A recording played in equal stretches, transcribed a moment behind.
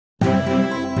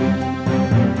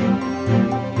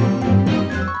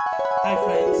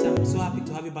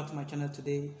my channel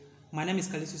today. My name is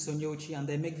Kalisi Sonyochi and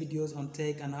I make videos on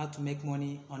tech and how to make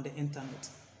money on the internet.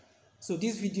 So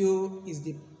this video is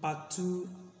the part 2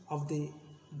 of the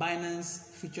Binance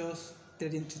Futures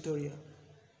trading tutorial.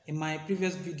 In my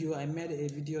previous video, I made a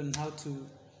video on how to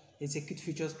execute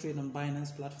futures trade on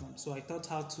Binance platform. So I taught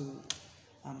how to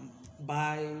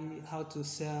buy, how to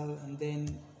sell, and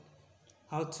then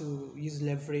how to use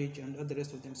leverage and all the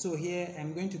rest of them. So here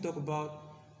I'm going to talk about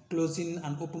closing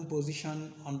an open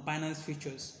position on Binance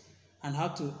Futures and how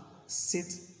to set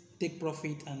take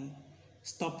profit and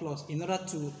stop loss in order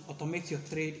to automate your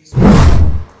trade.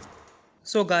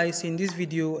 So guys, in this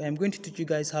video I'm going to teach you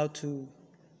guys how to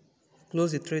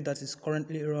close a trade that is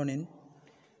currently running.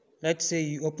 Let's say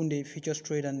you opened a futures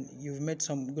trade and you've made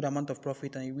some good amount of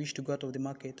profit and you wish to go out of the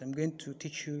market. I'm going to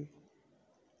teach you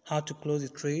how to close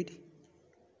the trade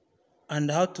and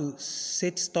how to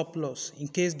set stop loss in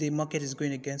case the market is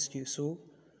going against you, so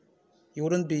you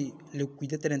wouldn't be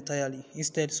liquidated entirely.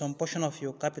 Instead, some portion of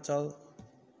your capital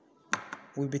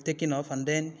will be taken off and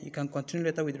then you can continue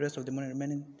later with the rest of the money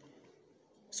remaining.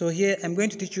 So here I'm going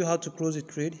to teach you how to close a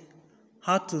trade,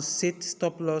 how to set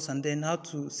stop loss, and then how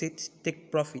to set take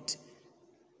profit.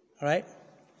 Alright,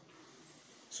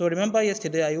 so remember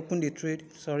yesterday I opened a trade,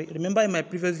 remember in my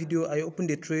previous video I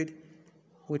opened a trade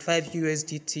with 5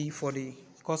 USDT for the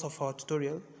course of our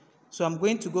tutorial. So I'm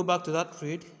going to go back to that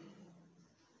trade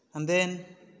and then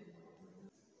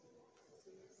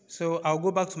I'll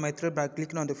go back to my trade by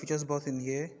clicking on the futures button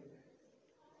here,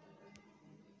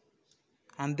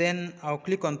 and then I'll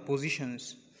click on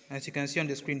positions as you can see on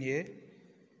the screen here.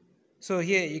 So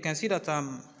here you can see that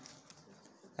I'm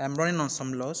running on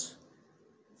some loss,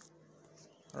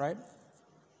 right?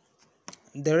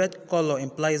 The red color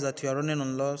implies that you are running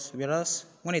on loss, whereas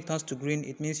when it turns to green,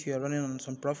 it means you are running on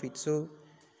some profit. So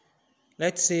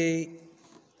let's say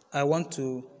I want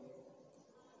to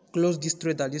close this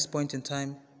trade at this point in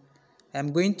time.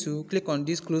 I'm going to click on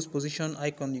this close position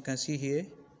icon you can see here.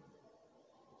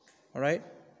 Alright.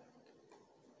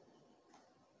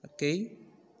 Okay.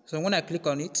 So when I click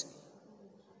on it,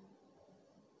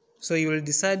 so you will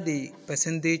decide the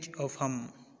percentage of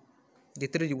the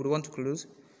trade you would want to close.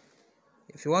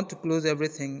 If you want to close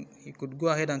everything, you could go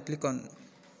ahead and click on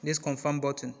this confirm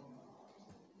button.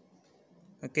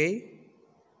 Okay,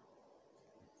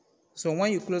 so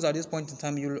when you close at this point in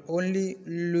time, you will only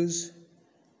lose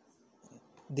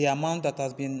the amount that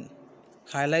has been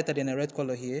highlighted in a red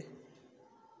color here.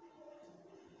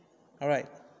 Alright,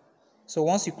 so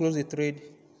once you close the trade,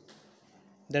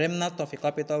 the remnant of your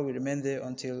capital will remain there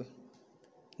until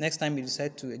next time you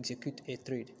decide to execute a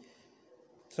trade.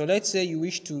 So let's say you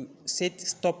wish to set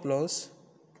stop loss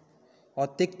or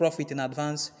take profit in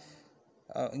advance.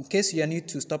 In case you need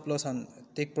to stop loss and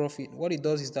take profit, what it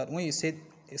does is that when you set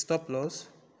a stop loss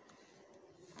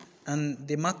and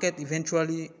the market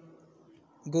eventually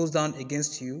goes down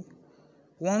against you,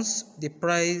 once the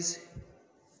price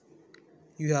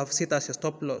you have set as your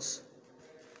stop loss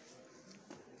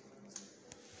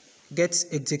gets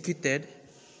executed,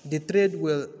 the trade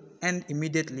will end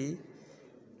immediately,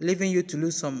 leaving you to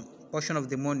lose some portion of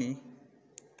the money,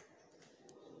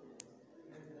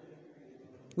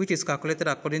 which is calculated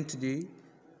according to the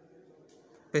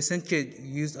percentage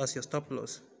used as your stop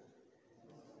loss.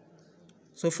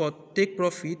 So for take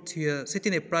profit, you are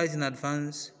setting a price in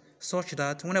advance such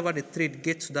that whenever the trade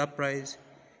gets to that price,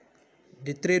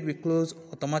 the trade will close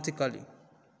automatically,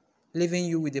 leaving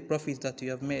you with the profits that you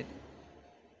have made.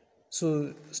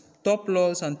 So stop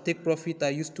loss and take profit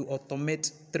are used to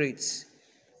automate trades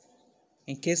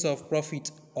in case of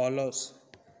profit or loss.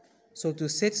 So to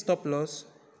set stop loss,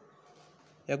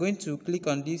 you're going to click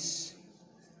on this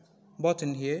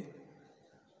button here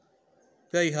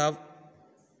where you have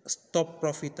stop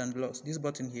profit and loss, this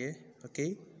button here.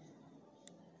 Okay,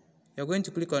 you're going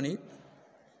to click on it.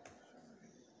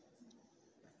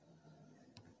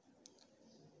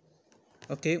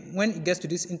 Okay, when it gets to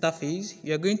this interface,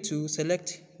 you're going to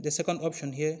select the second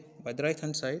option here by the right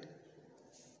hand side,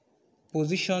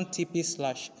 position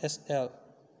TP/SL.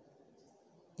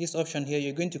 This option here,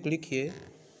 you're going to click here.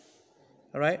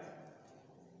 Alright,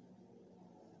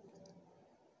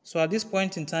 so at this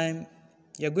point in time,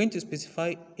 you're going to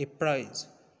specify a price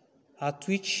at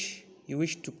which you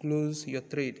wish to close your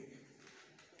trade.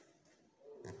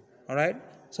 Alright,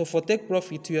 so for take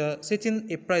profit, you are setting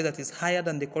a price that is higher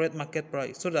than the current market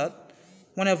price, so that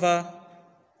whenever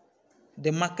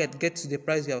the market gets to the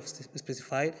price you have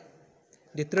specified,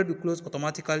 the trade will close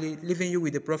automatically, leaving you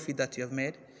with the profit that you have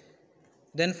made.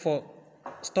 Then for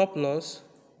stop loss,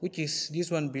 which is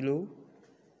this one below,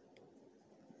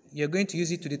 you're going to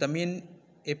use it to determine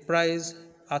a price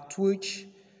at which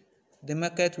the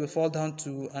market will fall down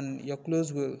to, and your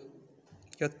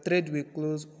trade will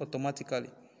close automatically.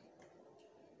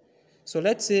 So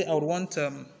let's say I would want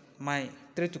my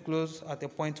trade to close at a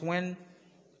point when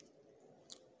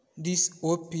this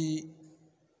OP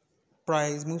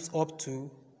price moves up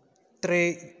to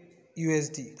 3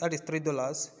 USD, that is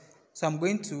 $3. So I'm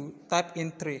going to type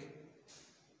in 3,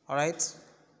 all right,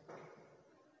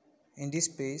 in this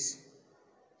space,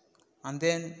 and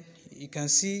then you can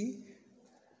see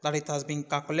that it has been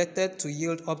calculated to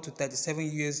yield up to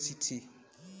 37 USDT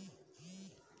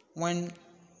when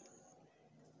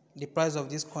the price of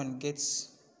this coin gets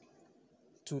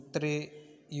to 3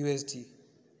 USD.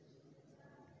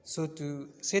 So to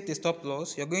set a stop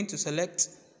loss, you're going to select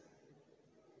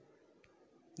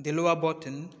the lower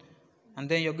button, and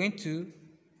then you're going to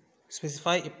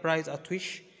specify a price at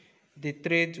which the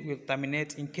trade will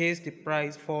terminate in case the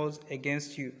price falls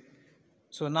against you.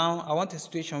 So now I want a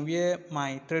situation where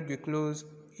my trade will close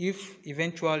if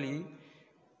eventually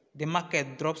the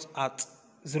market drops at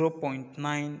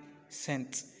 0.9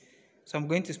 cents. So I'm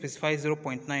going to specify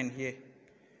 0.9 here.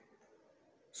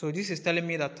 So this is telling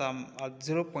me that at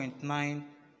 0.9,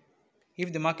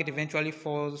 if the market eventually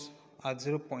falls at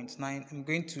 0.9, I'm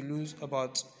going to lose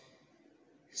about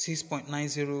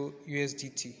 6.90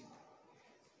 USDT.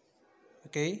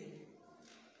 Okay?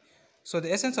 So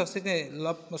the essence of setting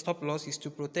a stop loss is to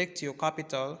protect your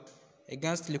capital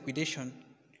against liquidation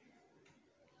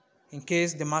in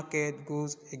case the market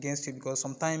goes against you, because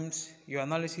sometimes your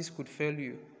analysis could fail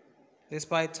you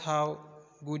despite how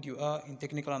good you are in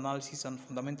technical analysis and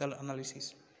fundamental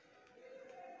analysis.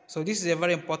 So this is a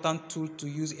very important tool to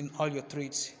use in all your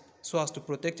trades so as to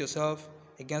protect yourself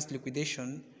against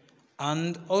liquidation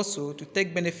and also to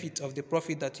take benefit of the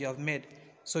profit that you have made,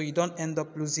 so you don't end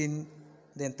up losing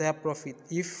the entire profit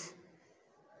if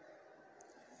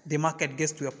the market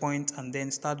gets to a point and then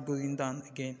start going down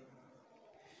again.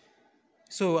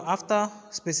 So after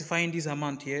specifying this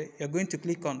amount here, you're going to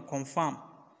click on confirm,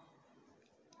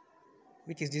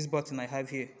 which is this button I have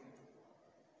here.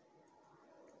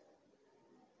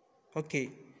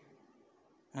 Okay,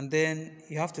 and then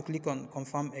you have to click on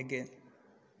confirm again.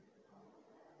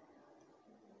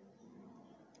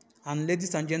 And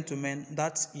ladies and gentlemen,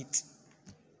 that's it.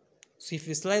 So if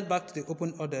you slide back to the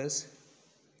open orders,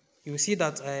 you will see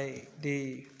that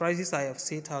the prices I have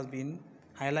set has been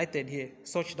highlighted here,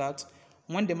 such that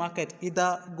when the market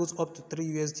either goes up to 3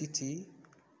 USDT,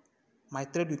 my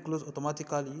trade will close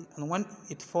automatically, and when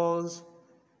it falls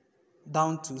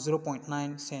down to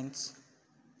 0.9 cents,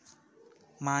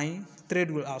 my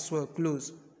trade will as well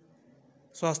close,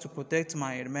 so as to protect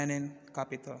my remaining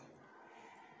capital.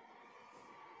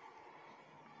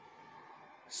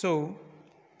 So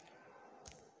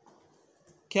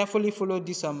carefully follow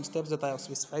these steps that I have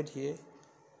specified here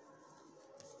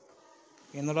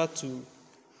in order to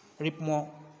reap more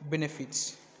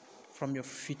benefits from your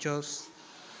futures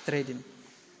trading.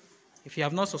 If you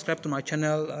have not subscribed to my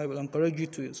channel, I will encourage you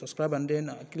to subscribe and then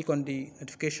click on the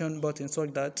notification button so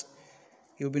that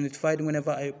you'll be notified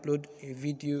whenever I upload a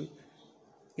video.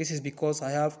 This is because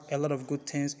I have a lot of good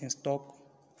things in stock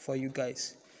for you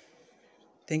guys.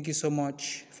 Thank you so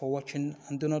much for watching,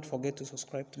 and do not forget to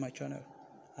subscribe to my channel.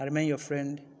 I remain your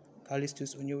friend,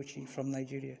 Kalistus Onyeochi from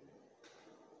Nigeria.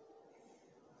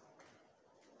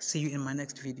 See you in my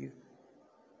next video.